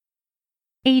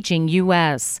Aging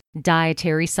U.S.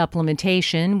 Dietary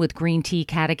supplementation with green tea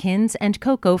catechins and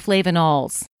cocoa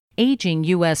flavanols. Aging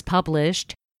U.S.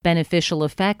 published Beneficial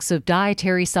effects of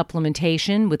dietary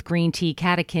supplementation with green tea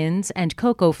catechins and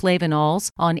cocoa flavanols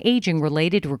on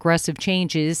aging-related regressive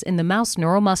changes in the mouse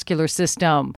neuromuscular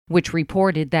system, which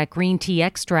reported that green tea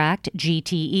extract,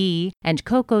 GTE, and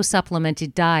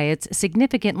cocoa-supplemented diets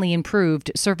significantly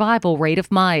improved survival rate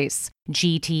of mice.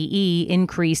 GTE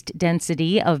increased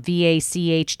density of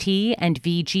VACHT and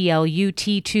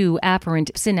VGLUT2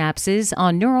 afferent synapses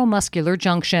on neuromuscular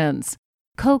junctions.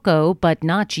 Cocoa, but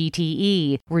not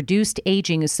GTE, reduced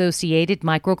aging-associated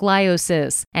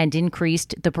microgliosis and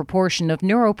increased the proportion of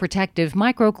neuroprotective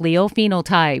microglial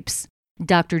phenotypes.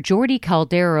 Dr. Jordi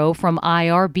Caldero from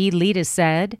IRB-LIDA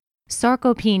said,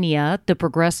 "Sarcopenia, the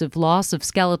progressive loss of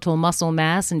skeletal muscle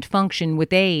mass and function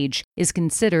with age, is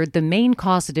considered the main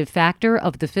causative factor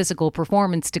of the physical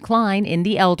performance decline in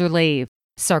the elderly.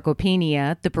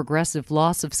 Sarcopenia, the progressive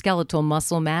loss of skeletal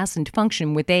muscle mass and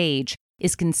function with age,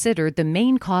 is considered the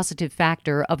main causative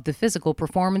factor of the physical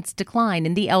performance decline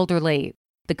in the elderly.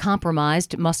 The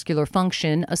compromised muscular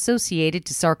function associated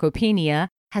to sarcopenia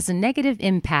has a negative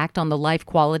impact on the life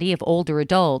quality of older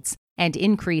adults and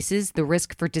increases the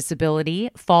risk for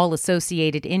disability,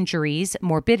 fall-associated injuries,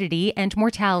 morbidity, and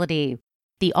mortality."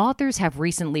 The authors have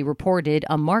recently reported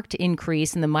a marked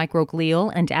increase in the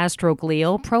microglial and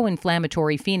astroglial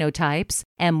pro-inflammatory phenotypes,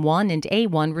 M1 and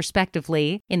A1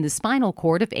 respectively, in the spinal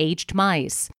cord of aged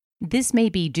mice. This may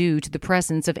be due to the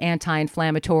presence of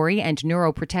anti-inflammatory and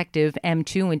neuroprotective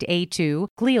M2 and A2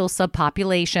 glial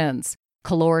subpopulations.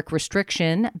 Caloric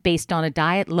restriction, based on a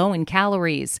diet low in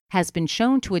calories, has been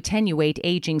shown to attenuate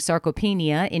aging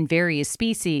sarcopenia in various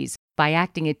species by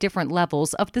acting at different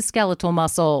levels of the skeletal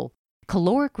muscle.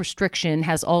 Caloric restriction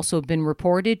has also been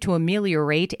reported to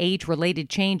ameliorate age-related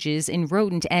changes in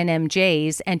rodent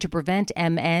NMJs and to prevent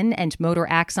MN and motor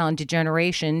axon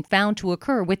degeneration found to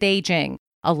occur with aging.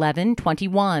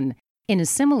 1121. In a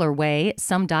similar way,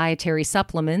 some dietary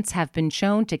supplements have been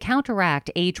shown to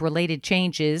counteract age-related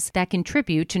changes that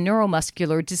contribute to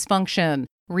neuromuscular dysfunction.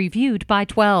 Reviewed by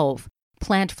 12.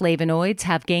 Plant flavonoids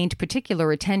have gained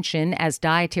particular attention as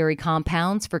dietary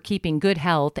compounds for keeping good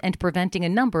health and preventing a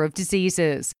number of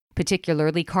diseases,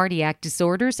 particularly cardiac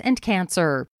disorders and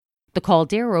cancer. The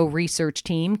Caldero research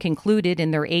team concluded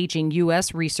in their Aging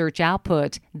U.S. research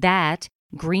output that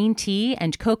green tea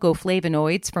and cocoa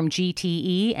flavonoids from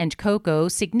GTE and cocoa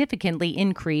significantly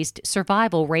increased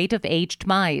survival rate of aged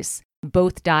mice.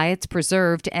 Both diets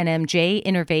preserved NMJ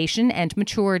innervation and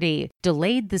maturity,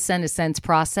 delayed the senescence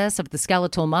process of the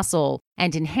skeletal muscle,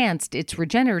 and enhanced its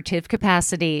regenerative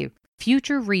capacity.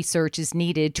 Future research is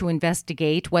needed to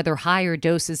investigate whether higher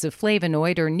doses of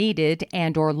flavonoid are needed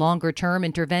and/or longer-term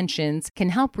interventions can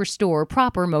help restore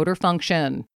proper motor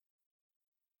function.